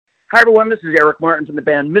Hi, everyone. This is Eric Martin from the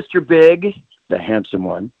band Mr. Big, the handsome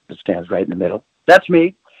one that stands right in the middle. That's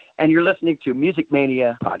me. And you're listening to Music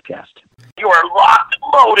Mania Podcast. You are locked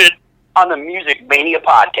and loaded on the Music Mania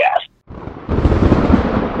Podcast.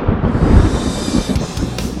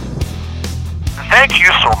 Thank you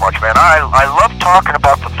so much, man. I love talking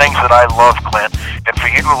about the things that I love, Clint. And for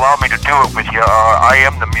you to allow me to do it with you, I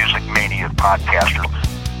am the Music Mania Podcaster.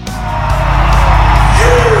 You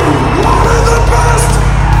wanted the best!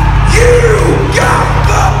 You got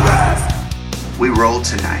the best! We roll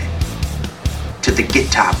tonight to the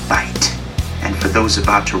guitar bite. And for those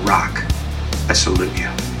about to rock, I salute you.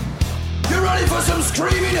 You ready for some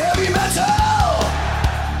screaming heavy metal?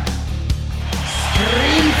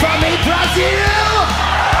 Scream for me, Brazil!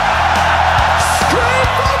 Scream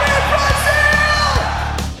for me,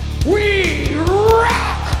 Brazil! We rock!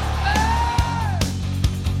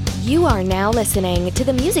 You are now listening to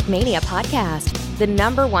the Music Mania Podcast, the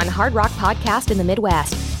 #1 hard rock podcast in the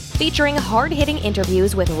Midwest, featuring hard-hitting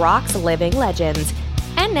interviews with rock's living legends.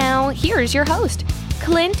 And now, here's your host,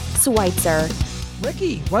 Clint Schweitzer.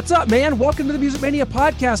 Ricky, what's up, man? Welcome to the Music Mania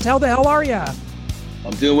Podcast. How the hell are you?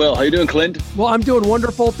 I'm doing well. How you doing, Clint? Well, I'm doing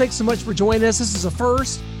wonderful. Thanks so much for joining us. This is a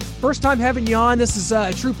first time having you on. This is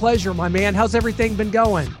a true pleasure, my man. How's everything been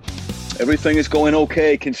going? Everything is going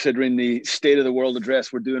okay, considering the state of the world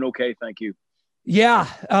address. We're doing okay, thank you. Yeah,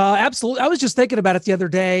 absolutely. I was just thinking about it the other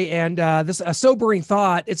day, and this a sobering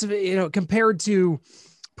thought. It's compared to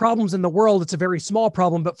problems in the world, it's a very small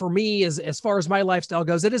problem. But for me, as far as my lifestyle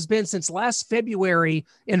goes, it has been since last February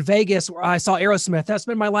in Vegas where I saw Aerosmith. That's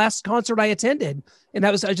been my last concert I attended, and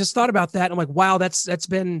I just thought about that. I'm like, wow, that's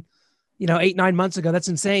been 8-9 months ago. That's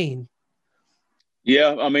insane.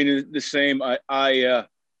 Yeah, I mean the same.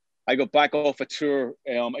 I got back off a tour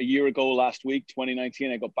a year ago last week,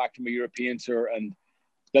 2019. I got back from a European tour, and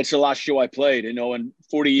that's the last show I played. In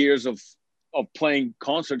 40 years of playing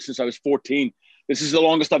concerts since I was 14. This is the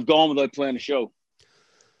longest I've gone without playing a show.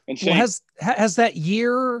 Insane. Well, has that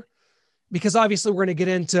year, because obviously we're going to get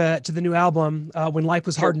into the new album, When Life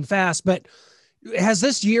Was Hard and Fast, but has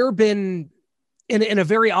this year been in a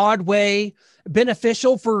very odd way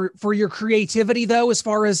beneficial for your creativity though, as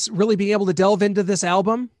far as really being able to delve into this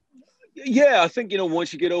album? Yeah, I think,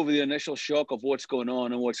 once you get over the initial shock of what's going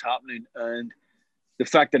on and what's happening, and the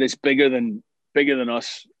fact that it's bigger than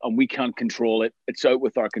us and we can't control it, it's out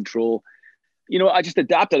with our control. I just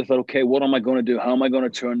adapted. I thought, okay, what am I going to do? How am I going to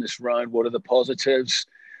turn this around? What are the positives?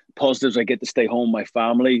 Positives, I get to stay home, my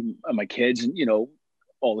family and my kids,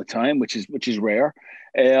 all the time, which is rare.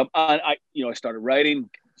 And I started writing,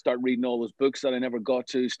 started reading all those books that I never got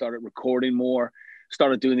to, started recording more,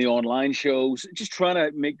 started doing the online shows, just trying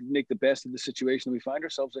to make the best of the situation we find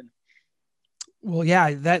ourselves in. Well,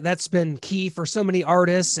 yeah, that's been key for so many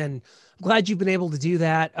artists, and I'm glad you've been able to do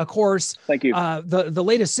that. Of course, thank you. The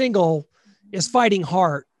latest single is Fighting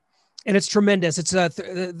Heart, and it's tremendous. It's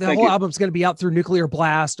the whole album's going to be out through Nuclear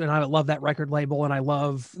Blast, and I love that record label, and I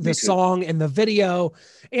love the song and the video.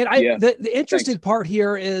 And the interesting part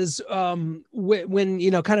here is when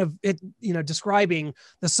kind of describing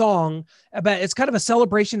the song, about it's kind of a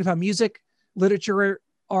celebration of how music, literature,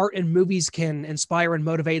 art, and movies can inspire and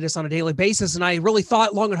motivate us on a daily basis. And I really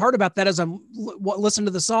thought long and hard about that as I'm listening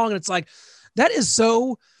to the song, and it's like that is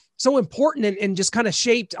so important and just kind of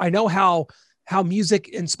shaped. I know how music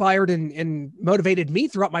inspired and motivated me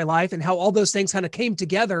throughout my life, and how all those things kind of came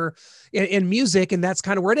together in music. And that's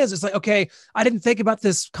kind of where it is. It's like, okay, I didn't think about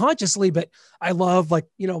this consciously, but I love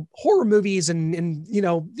horror movies and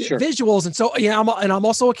Sure. visuals. And so, I'm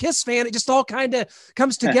also a Kiss fan. It just all kind of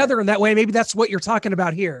comes together in that way. Maybe that's what you're talking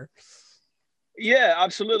about here. Yeah,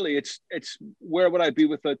 absolutely. It's where would I be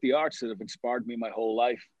without the arts that have inspired me my whole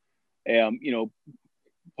life?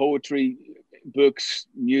 Poetry, books,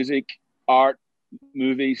 music, art,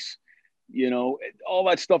 movies, all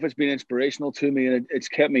that stuff has been inspirational to me, and it's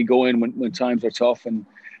kept me going when times are tough and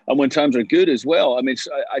when times are good as well. I mean,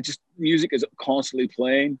 music is constantly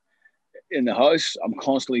playing in the house. I'm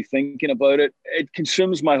constantly thinking about it. It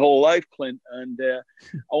consumes my whole life, Clint, and I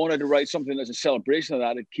wanted to write something as a celebration of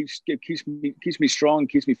that. It keeps me strong,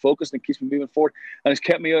 keeps me focused, and keeps me moving forward, and it's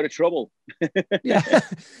kept me out of trouble. Yeah,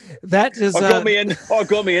 that is got me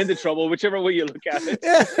into trouble, whichever way you look at it.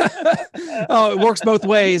 Oh, it works both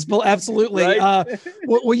ways. Well, absolutely. Right?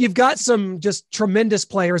 Well, you've got some just tremendous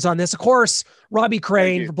players on this. Of course, Robbie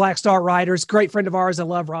Crane for Black Star Riders, great friend of ours. I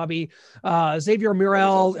love Robbie. Xavier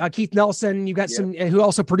Murrell, Keith Nelson. You got some who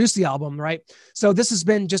also produced the album, right? So this has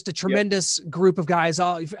been just a tremendous group of guys.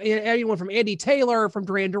 Anyone from Andy Taylor, from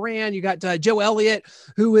Duran Duran. You got Joe Elliott,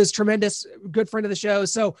 who is tremendous, good friend of the show.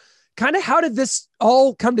 So kind of how did this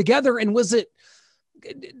all come together? And was it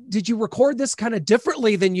did you record this kind of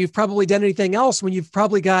differently than you've probably done anything else when you've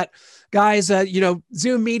probably got guys,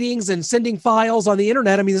 Zoom meetings and sending files on the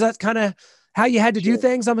internet? I mean, is that kind of how you had to do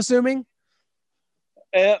things, I'm assuming?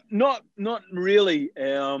 Not really.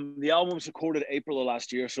 The album was recorded April of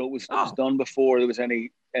last year, so it was done before there was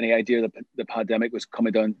any idea that the pandemic was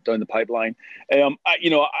coming down the pipeline.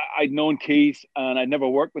 I'd known Keith and I'd never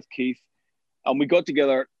worked with Keith, and we got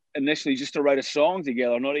together initially just to write a song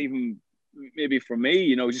together. Not even maybe for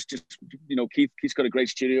me, Keith's got a great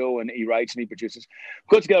studio and he writes and he produces.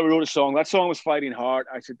 Got together, we wrote a song. That song was Fighting Heart.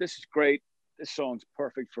 I said, this is great. This song's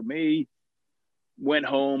perfect for me. Went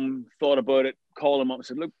home, thought about it, called him up and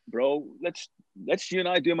said, look, bro, let's you and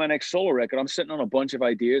I do my next solo record. I'm sitting on a bunch of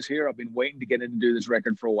ideas here. I've been waiting to get in and do this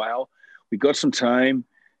record for a while. We got some time.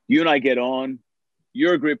 You and I get on.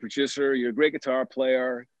 You're a great producer. You're a great guitar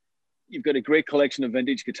player. You've got a great collection of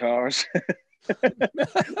vintage guitars.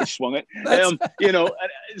 We swung it. That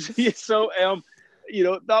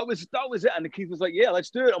was it. And Keith was like, yeah, let's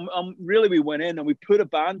do it. Really, we went in and we put a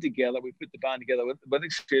band together. We put the band together with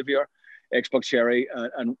Xavier, Xbox Cherry,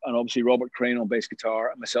 and obviously Robert Crane on bass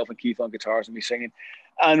guitar, and myself and Keith on guitars and me singing.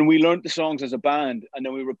 And we learned the songs as a band, and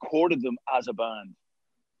then we recorded them as a band.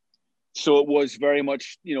 So it was very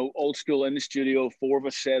much, old school in the studio, four of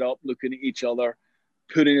us set up, looking at each other,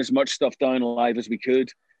 putting as much stuff down live as we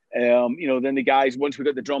could. Then the guys, once we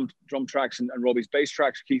got the drum tracks and Robbie's bass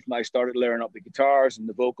tracks, Keith and I started layering up the guitars and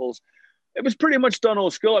the vocals. It was pretty much done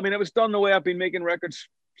old school. I mean, it was done the way I've been making records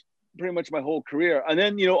pretty much my whole career. And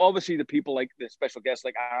then, obviously the people like the special guests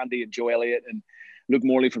like Andy and Joe Elliott and Luke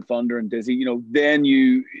Morley from Thunder and Dizzy, then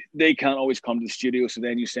they can't always come to the studio. So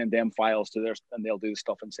then you send them files to theirs and they'll do the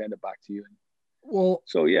stuff and send it back to you. Well,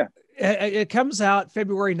 so yeah, it comes out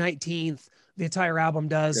February 19th. The entire album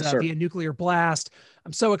does via Nuclear Blast.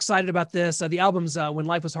 I'm so excited about this. The album's When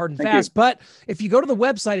Life Was Hard and Fast. But if you go to the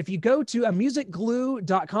website, if you go to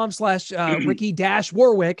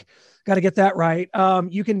musicglue.com/Ricky-Warwick, got to get that right.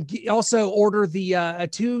 You can also order the a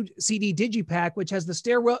 2 CD digipack, which has the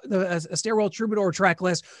Stairwell Troubadour track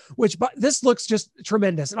list, this looks just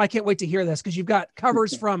tremendous. And I can't wait to hear this because you've got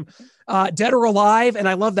covers from Dead or Alive. And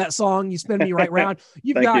I love that song. You Spin Me Right Round.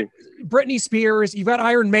 You've got Britney Spears. You've got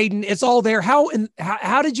Iron Maiden. It's all there. How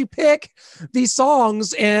did you pick these songs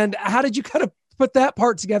and how did you kind of put that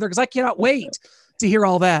part together? Because I cannot wait to hear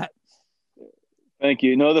all that. Thank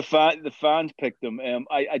you. No, the fans picked them.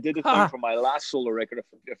 I did a thing for my last solo record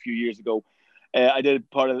a few years ago. I did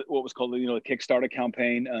part of what was called the Kickstarter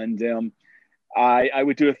campaign, and I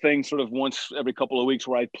would do a thing sort of once every couple of weeks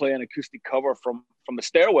where I'd play an acoustic cover from the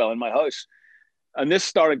stairwell in my house. And this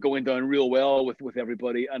started going down real well with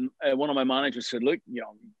everybody. And one of my managers said, "Look, you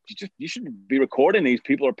should be recording these.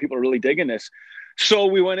 People are really digging this." So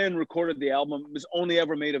we went in, recorded the album. It was only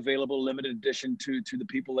ever made available, limited edition to the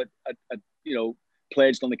people that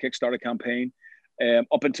pledged on the Kickstarter campaign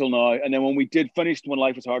up until now. And then when we did finish When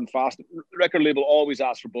Life Was Hard and Fast, the record label always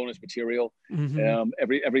asked for bonus material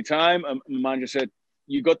every time. And my manager said,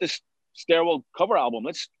 "You got this Stairwell cover album.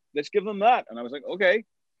 Let's give them that." And I was like, "Okay."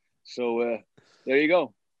 So there you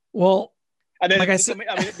go. Well, and then like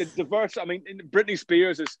the verse. I mean, Britney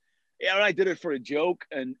Spears is. Yeah, I did it for a joke,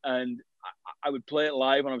 and I would play it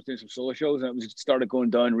live when I was doing some solo shows, and it started going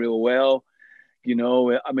down real well.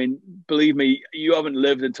 I mean, believe me, you haven't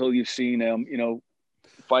lived until you've seen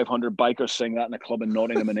 500 bikers sing that in a club in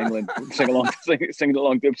Nottingham in England, sing along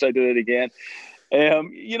to Upside Do It Again. And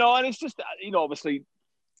it's just obviously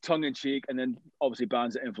tongue in cheek, and then obviously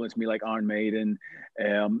bands that influenced me like Iron Maiden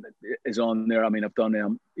is on there. I mean, I've done I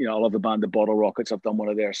love the band the Bottle Rockets. I've done one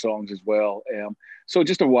of their songs as well. So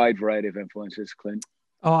just a wide variety of influences, Clint.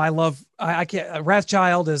 Oh, I can't.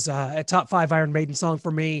 Wrathchild is a top 5 Iron Maiden song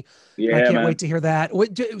for me. Yeah, I can't man. wait to hear that.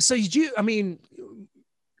 So you're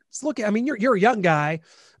a young guy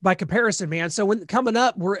by comparison, man. So when coming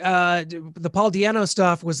up, the Paul Di'Anno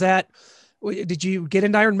stuff, did you get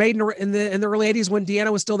into Iron Maiden in the early 80s when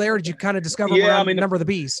Di'Anno was still there? Or did you kind of discover Number of the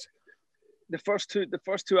Beast? The first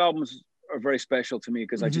two albums are very special to me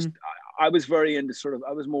because I was very into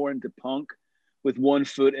I was more into punk with one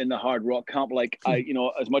foot in the hard rock camp. Like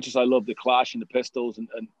as much as I love the Clash and the Pistols and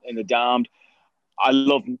the Damned, I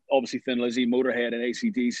love obviously Thin Lizzy, Motorhead, and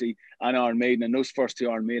AC/DC, and Iron Maiden. And those first two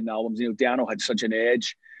Iron Maiden albums, Di'Anno had such an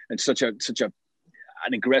edge and such an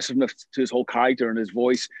aggressiveness to his whole character and his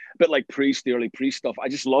voice, a bit like Priest, the early Priest stuff. I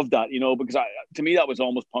just loved that, because to me that was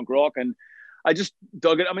almost punk rock, and I just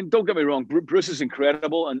dug it. I mean, don't get me wrong, Bruce is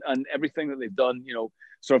incredible, and everything that they've done,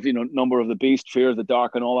 Number of the Beast, Fear of the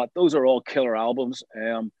Dark, and all that. Those are all killer albums.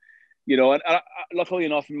 and luckily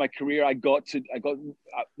enough in my career, I got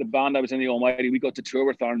the band I was in, the Almighty. We got to tour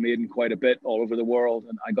with Iron Maiden quite a bit all over the world,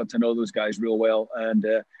 and I got to know those guys real well. And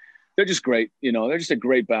they're just great. They're just a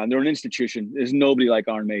great band. They're an institution. There's nobody like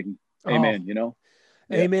Iron Maiden. Amen. Yeah.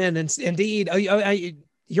 Amen. And indeed,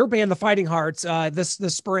 your band, the Fighting Hearts, this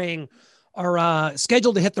spring are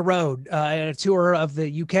scheduled to hit the road at a tour of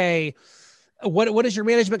the UK. What is your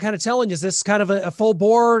management kind of telling you? Is this kind of a full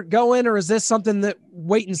bore going, or is this something that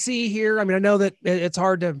wait and see here? I mean, I know that it's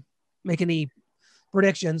hard to make any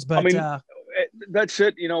predictions, but that's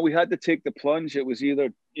it. We had to take the plunge. It was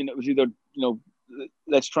either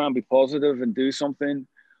let's try and be positive and do something,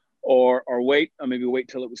 or wait, or maybe wait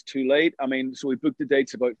till it was too late. I mean, so we booked the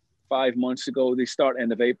dates about 5 months ago. They start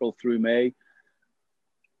end of April through May.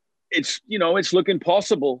 It's looking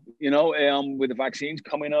possible, with the vaccines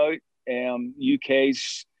coming out. UK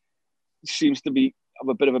seems to have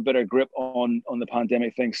a bit of a better grip on the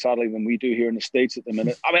pandemic thing, sadly, than we do here in the States at the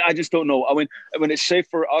minute. I mean, I just don't know. I mean, when it's safe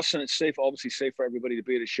for us and it's obviously safe for everybody to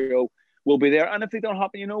be at a show, we'll be there. And if they don't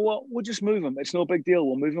happen, you know what? We'll just move them. It's no big deal.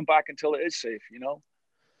 We'll move them back until it is safe,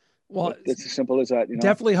 Well, it's as simple as that.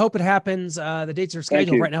 Definitely hope it happens. The dates are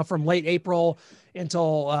scheduled right now from late April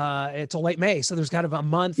until late May. So there's kind of a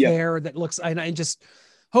month there that looks, and just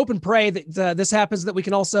hope and pray that this happens, that we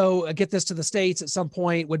can also get this to the States at some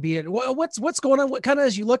point. Would be it. What's going on? What kind of,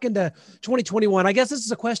 as you look into 2021, I guess this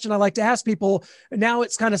is a question I like to ask people. Now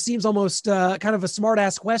it's kind of seems almost kind of a smart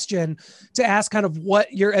ass question to ask, kind of what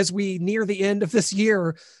as we near the end of this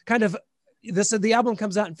year, kind of, the album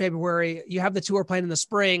comes out in February. You have the tour playing in the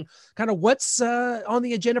spring. Kind of what's on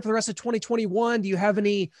the agenda for the rest of 2021? Do you have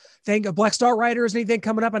anything, Black Star Riders, anything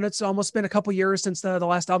coming up? And it's almost been a couple years since the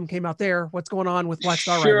last album came out there. What's going on with Black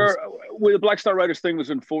Star Riders? Sure. Well, the Black Star Riders thing was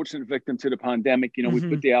an unfortunate victim to the pandemic. We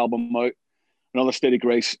put the album out, Another State of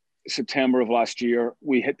Grace, September of last year.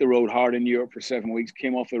 We hit the road hard in Europe for 7 weeks,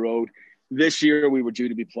 came off the road. This year, we were due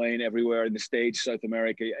to be playing everywhere in the States, South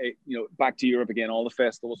America, back to Europe again, all the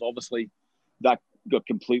festivals, obviously. That got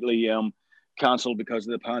completely cancelled because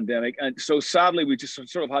of the pandemic. And so sadly, we just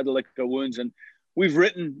sort of had to lick our wounds. And we've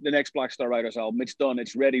written the next Black Star Riders album. It's done.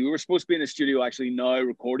 It's ready. We were supposed to be in the studio actually now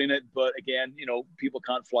recording it. But again, people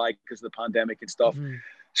can't fly because of the pandemic and stuff.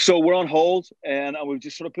 So we're on hold. And we've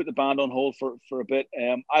just sort of put the band on hold for a bit.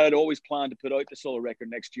 I had always planned to put out the solo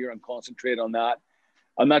record next year and concentrate on that.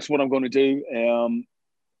 And that's what I'm going to do. I'm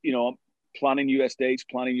planning US dates,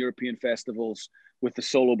 planning European festivals with the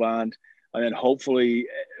solo band. And then hopefully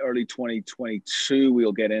early 2022,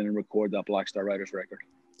 we'll get in and record that Black Star Riders record.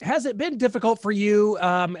 Has it been difficult for you,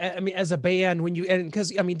 as a band,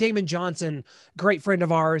 because Damon Johnson, great friend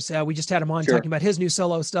of ours, we just had him on talking about his new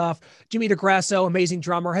solo stuff. Jimmy DeGrasso, amazing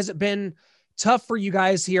drummer. Has it been tough for you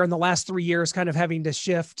guys here in the last 3 years, kind of having to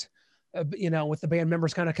shift, with the band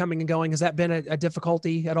members kind of coming and going? Has that been a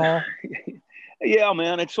difficulty at all? Yeah,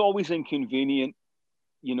 man, it's always inconvenient,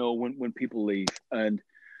 when people leave.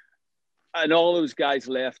 And all those guys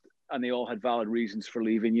left, and they all had valid reasons for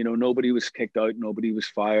leaving. Nobody was kicked out. Nobody was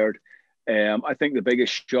fired. I think the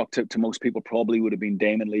biggest shock to most people probably would have been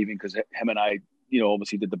Damon leaving, because him and I,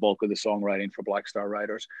 obviously did the bulk of the songwriting for Black Star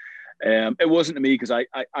Riders. It wasn't to me, because I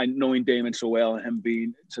knowing Damon so well and him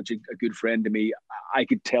being such a good friend to me, I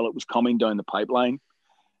could tell it was coming down the pipeline.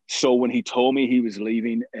 So when he told me he was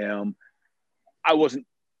leaving, I wasn't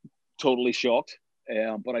totally shocked.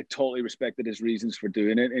 But I totally respected his reasons for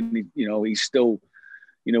doing it. And, he's still,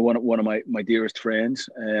 one of my dearest friends.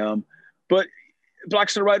 But Black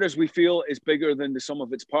Star Riders, we feel, is bigger than the sum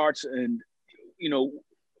of its parts. And,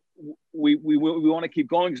 we want to keep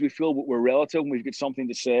going because we feel we're relative and we've got something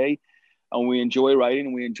to say. And we enjoy writing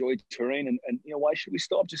and we enjoy touring. And why should we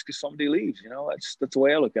stop just because somebody leaves? That's the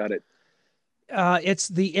way I look at it. It's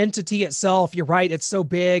the entity itself. You're right. It's so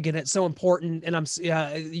big and it's so important. And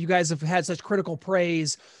you guys have had such critical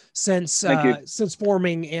praise since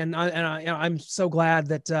forming. And I'm so glad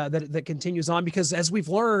that continues on, because as we've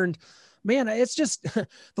learned, man, it's just the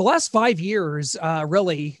last 5 years,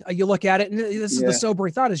 really, you look at it, and this is the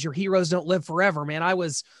sobering thought, is your heroes don't live forever, man. I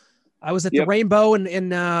was at the Rainbow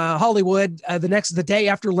in Hollywood the day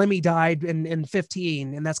after Lemmy died in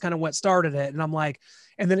 2015. And that's kind of what started it. And I'm like,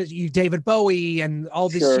 and then David Bowie and all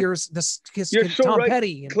these years, Tom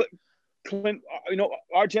Petty. Clint,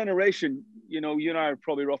 our generation, you and I are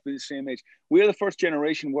probably roughly the same age. We're the first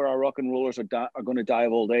generation where our rock and rollers are going to die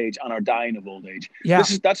of old age and are dying of old age. Yeah.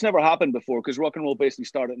 That's never happened before, because rock and roll basically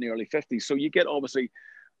started in the early 50s. So you get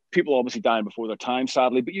people obviously dying before their time,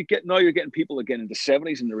 sadly, but you're getting people again in the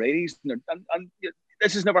 70s and their 80s. And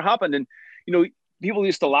this has never happened. And, people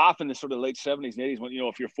used to laugh in the sort of late 70s and 80s when,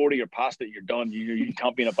 if you're 40 or past it, you're done. You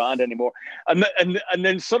can't be in a band anymore. And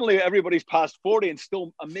then suddenly everybody's past 40 and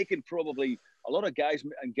still I'm making probably a lot of guys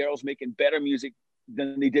and girls making better music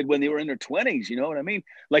than they did when they were in their 20s. You know what I mean?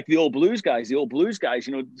 Like the old blues guys, those guys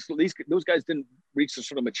didn't reach the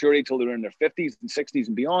sort of maturity until they were in their 50s and 60s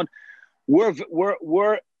and beyond.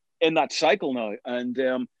 We're in that cycle now.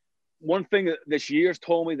 And one thing that this year's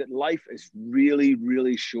told me that life is really,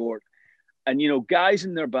 really short. And, guys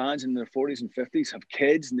in their bands in their 40s and 50s have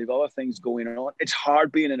kids and they've other things going on. It's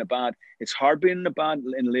hard being in a band. It's hard being in a band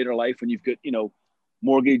in later life when you've got,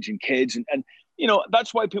 mortgage and kids. And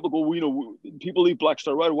that's why people go, people leave Black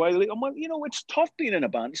Star right away. I'm like, it's tough being in a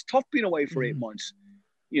band. It's tough being away for 8 months,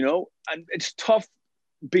 and it's tough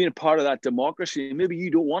being a part of that democracy. Maybe you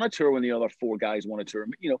don't want to tour when the other 4 guys want to tour.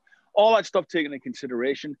 All that stuff taken into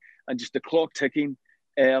consideration and just the clock ticking.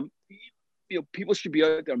 People should be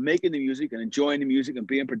out there making the music and enjoying the music and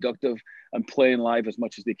being productive and playing live as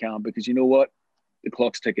much as they can, because you know what? The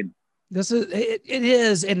clock's ticking. It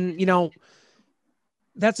is. And,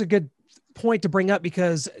 that's a good point to bring up,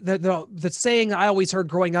 because the saying I always heard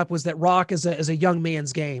growing up was that rock is a young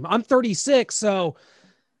man's game. I'm 36. So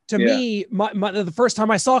to me, the first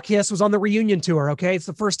time I saw Kiss was on the reunion tour. Okay. It's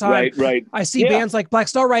the first time I see bands like Black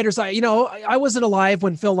Star Riders. I wasn't alive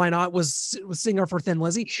when Phil Lynott was singer for Thin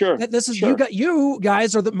Lizzy. Sure. You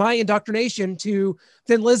guys are my indoctrination to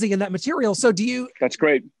Thin Lizzy and that material. So that's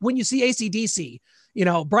great. When you see AC/DC,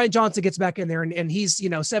 Brian Johnson gets back in there and he's,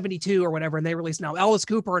 72 or whatever. And they release now Alice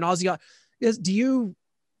Cooper and Ozzy. Do you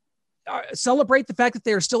celebrate the fact that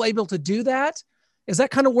they're still able to do that? Is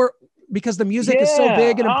that kind of where, because the music is so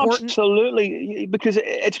big and important? Absolutely. Because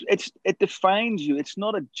it defines you. It's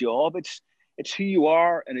not a job. It's who you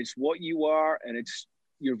are, and it's what you are, and it's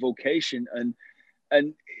your vocation. And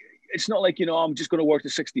it's not like, I'm just going to work to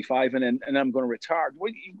 65 and I'm going to retire.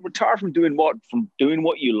 Well, you retire from doing what? From doing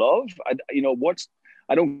what you love?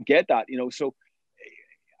 I don't get that, so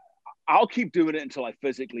I'll keep doing it until I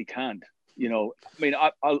physically can't.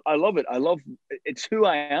 I love it. It's who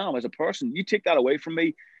I am as a person. You take that away from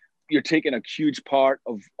me, you're taking a huge part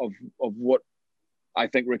of what I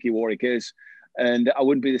think Ricky Warwick is. And I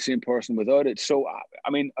wouldn't be the same person without it. So,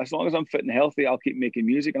 as long as I'm fit and healthy, I'll keep making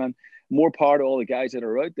music. And I'm more part of all the guys that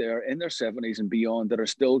are out there in their 70s and beyond that are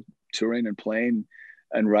still touring and playing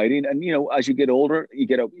and writing. And, as you get older, you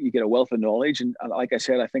get a wealth of knowledge. And like I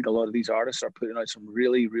said, I think a lot of these artists are putting out some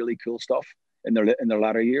really, really cool stuff in their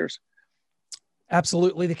latter years.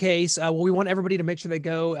 Absolutely the case. We want everybody to make sure they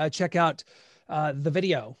go check out the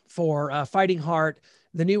video for Fighting Heart.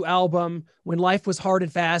 The new album, When Life Was Hard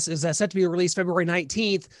and Fast, is set to be released February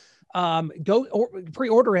 19th. Go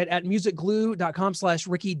pre-order it at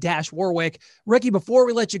musicglue.com/Ricky-Warwick. Ricky, before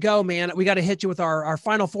we let you go, man, we got to hit you with our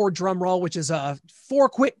final 4 drum roll, which is 4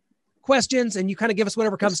 quick questions, and you kind of give us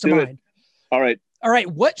whatever comes to mind. All right.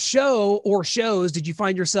 What show or shows did you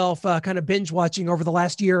find yourself kind of binge watching over the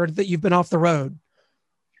last year that you've been off the road?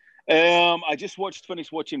 I just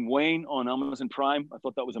finished watching Wayne on Amazon Prime. I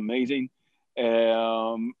thought that was amazing.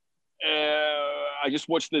 I just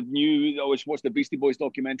watched the Beastie Boys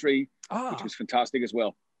documentary, which was fantastic as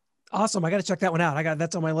well. Awesome. I got to check that one out.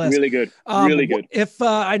 That's on my list. Really good. Really good. If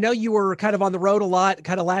I know you were kind of on the road a lot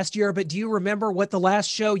kind of last year, but do you remember what the last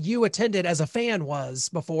show you attended as a fan was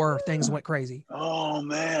before things went crazy? Oh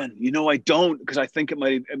man. I don't, because I think it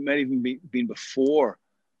might even been before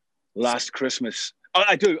last Christmas.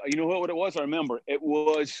 I do. You know what it was? I remember. It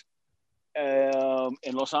was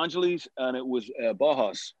in Los Angeles, and it was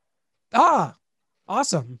Bajas.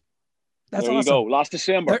 Awesome. That's there you awesome. Go. Last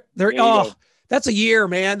December. There you go. That's a year,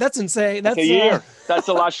 man. That's insane. That's a year. That's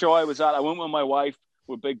the last show I was at. I went with my wife.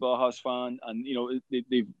 We're a big Bajas fan, and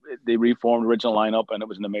they reformed the original lineup, and it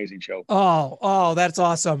was an amazing show. Oh, that's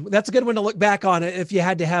awesome. That's a good one to look back on if you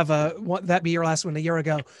had to have that be your last one a year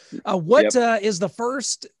ago. What is the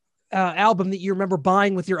first album that you remember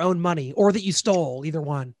buying with your own money, or that you stole? Either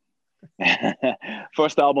one.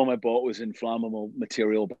 First album I bought was Inflammable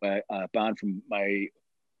Material by a band from my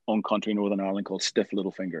own country, Northern Ireland, called Stiff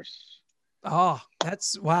Little Fingers. Oh,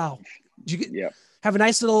 that's wow. Did you have a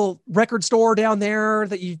nice little record store down there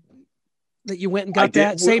that you went and got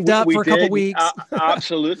saved up for a couple weeks?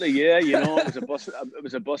 Absolutely. Yeah. It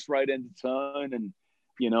was a bus ride into town, and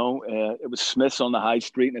it was Smith's on the high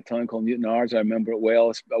street in a town called Newton Ards. I remember it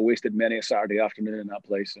well. I wasted many a Saturday afternoon in that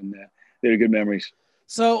place, and they were good memories.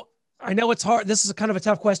 So I know it's hard. This is kind of a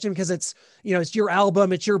tough question because it's your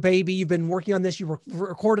album, it's your baby. You've been working on this. You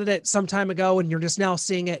recorded it some time ago, and you're just now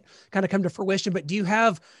seeing it kind of come to fruition. But do you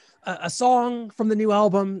have a song from the new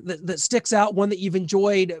album that sticks out, one that you've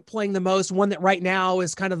enjoyed playing the most, one that right now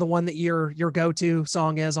is kind of the one that your go-to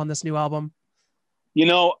song is on this new album? You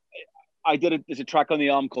know, there's a track on the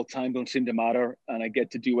album called Time Don't Seem to Matter, and I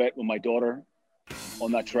get to duet with my daughter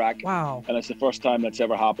on that track. Wow. And it's the first time that's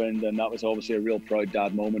ever happened, and that was obviously a real proud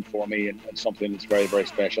dad moment for me, and something that's very, very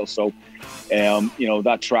special. So, you know,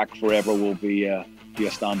 that track forever will be a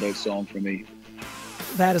standout song for me.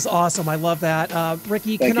 That is awesome. I love that.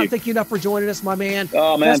 Ricky, cannot thank you enough for joining us, my man.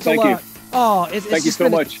 Oh, man, thank you. Oh, it's thank you so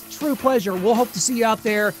much. A true pleasure. We'll hope to see you out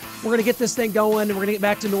there. We're going to get this thing going, and we're going to get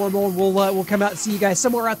back to normal, and we'll come out and see you guys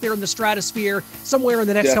somewhere out there in the stratosphere, somewhere in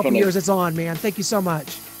the next couple of years. It's on, man. Thank you so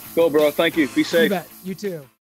much. Go, bro. Thank you. Be safe. You bet. You too.